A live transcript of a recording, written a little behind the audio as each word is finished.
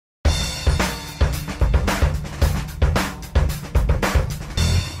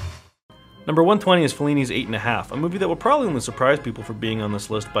Number 120 is Fellini's 8.5, a movie that will probably only surprise people for being on this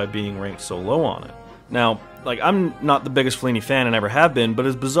list by being ranked so low on it. Now, I'm not the biggest Fellini fan and ever have been, but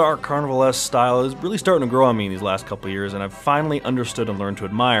his bizarre carnivalesque style is really starting to grow on me these last couple of years, and I've finally understood and learned to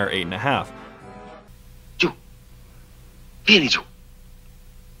admire 8.5. Giù. Vieni giù.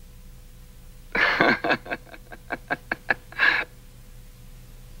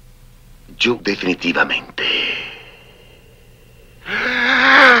 Giù definitivamente.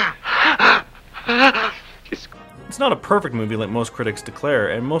 It's not a perfect movie like most critics declare,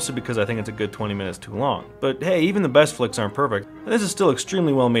 and mostly because I think it's a good 20 minutes too long. But hey, even the best flicks aren't perfect, and this is still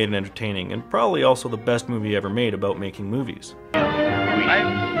extremely well made and entertaining, and probably also the best movie ever made about making movies.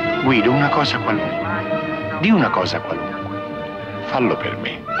 Guido, una cosa qualunque. Di una cosa qualunque. Fallo per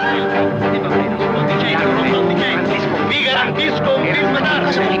me. Vi garantisco un film d'arte.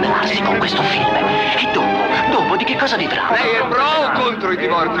 Cosa vuole rivelarsi con questo film? E dopo di che cosa vivrà? Lei è pro o contro il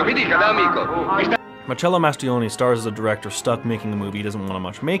divorzio? Mi dica da amico. Marcello Mastroianni stars as a director stuck making a movie he doesn't want to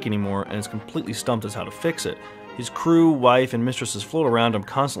much make anymore and is completely stumped as how to fix it. His crew, wife, and mistresses float around him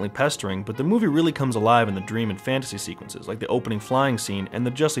constantly pestering, but the movie really comes alive in the dream and fantasy sequences, like the opening flying scene and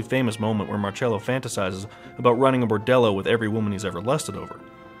the justly famous moment where Marcello fantasizes about running a bordello with every woman he's ever lusted over.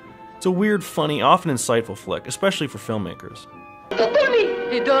 It's a weird, funny, often insightful flick, especially for filmmakers.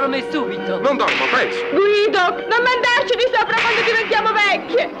 E dorme subito. Non dormo, penso. Guido, non mandarci di sopra quando diventiamo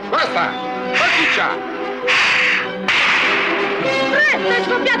vecchie. Basta! Faccia! Presto, è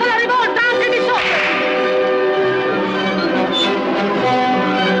scoppiata la